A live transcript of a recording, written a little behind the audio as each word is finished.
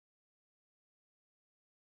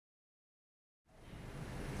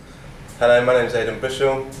Hello, my name is Aidan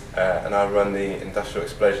Bushell and I run the Industrial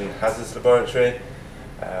Explosion Hazards laboratory.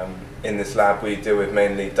 In this lab we deal with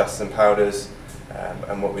mainly dusts and powders,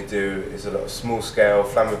 and what we do is a lot of small scale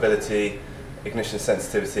flammability, ignition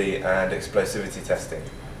sensitivity and explosivity testing.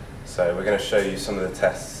 So we're going to show you some of the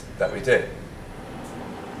tests that we do.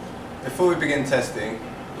 Before we begin testing,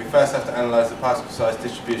 we first have to analyse the particle size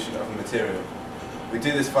distribution of a material. We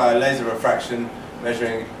do this via laser refraction,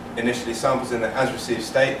 measuring initially samples in their as received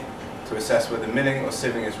state to assess whether milling or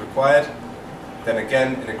sieving is required, then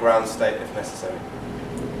again in a ground state if necessary.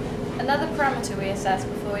 Another parameter we assess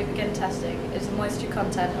before we begin testing is the moisture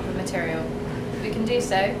content of the material. We can do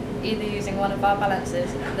so either using one of our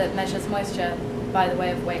balances that measures moisture by the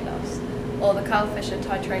way of weight loss, or the Carl Fisher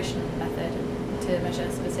titration method to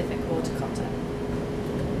measure specific water content.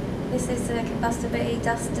 This is the Combustibility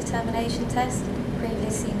dust determination test,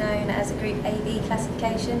 previously known as a Group AB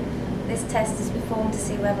classification. This test is performed to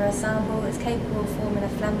see whether a sample is capable of forming a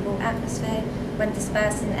flammable atmosphere when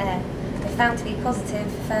dispersed in air. If found to be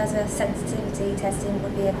positive, further sensitivity testing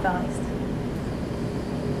would be advised.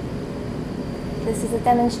 This is a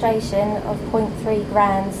demonstration of 0.3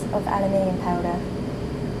 grams of aluminium powder.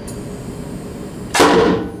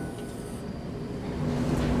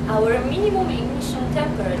 Our minimum ignition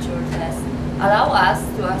temperature test allows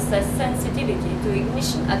us to assess sensitivity to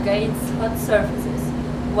ignition against hot surfaces,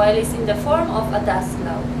 while it's in the form of a dust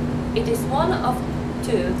cloud. It is one of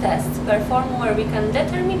two tests performed where we can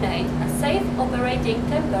determine a safe operating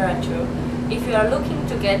temperature if you are looking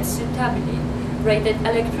to get suitably rated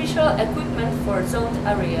electrical equipment for zoned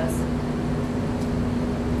areas.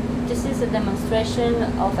 This is a demonstration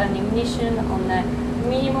of an ignition on a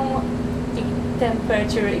minimum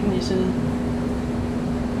temperature ignition.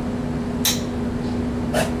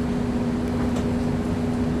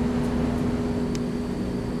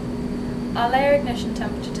 Our layer ignition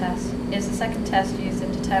temperature test is the second test used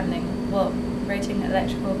in determining what rating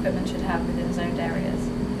electrical equipment should have within zoned areas.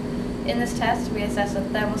 In this test, we assess the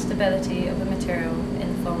thermal stability of a material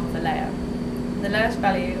in the form of a layer. The lowest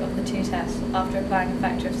value of the two tests after applying a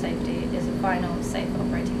factor of safety is the final safe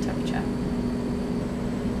operating temperature.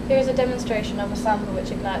 Here is a demonstration of a sample which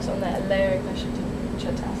ignites on the layer ignition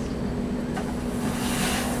temperature test.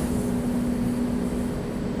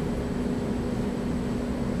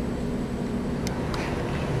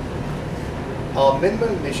 Our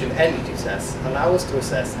minimum ignition energy tests allow us to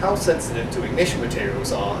assess how sensitive to ignition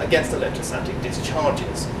materials are against electrostatic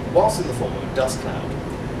discharges, whilst in the form of a dust cloud.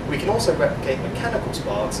 We can also replicate mechanical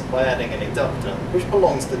sparks by adding an inductor which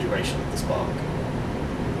prolongs the duration of the spark.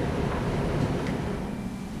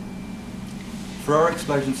 For our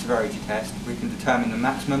explosion severity test, we can determine the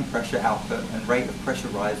maximum pressure output and rate of pressure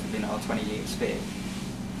rise within our 20-litre sphere.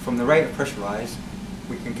 From the rate of pressure rise,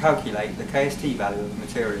 we can calculate the KST value of the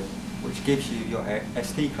material, which gives you your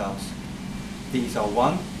ST class. These are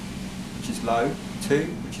 1, which is low, 2,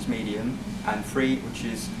 which is medium, and 3, which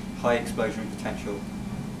is high explosion potential.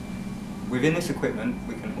 Within this equipment,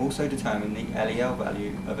 we can also determine the LEL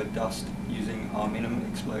value of a dust using our minimum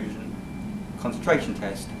explosion concentration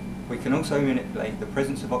test. We can also manipulate the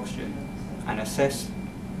presence of oxygen and assess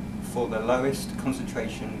for the lowest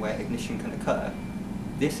concentration where ignition can occur.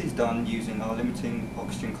 This is done using our limiting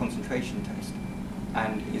oxygen concentration test,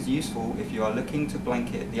 and is useful if you are looking to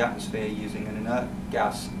blanket the atmosphere using an inert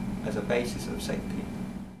gas as a basis of safety.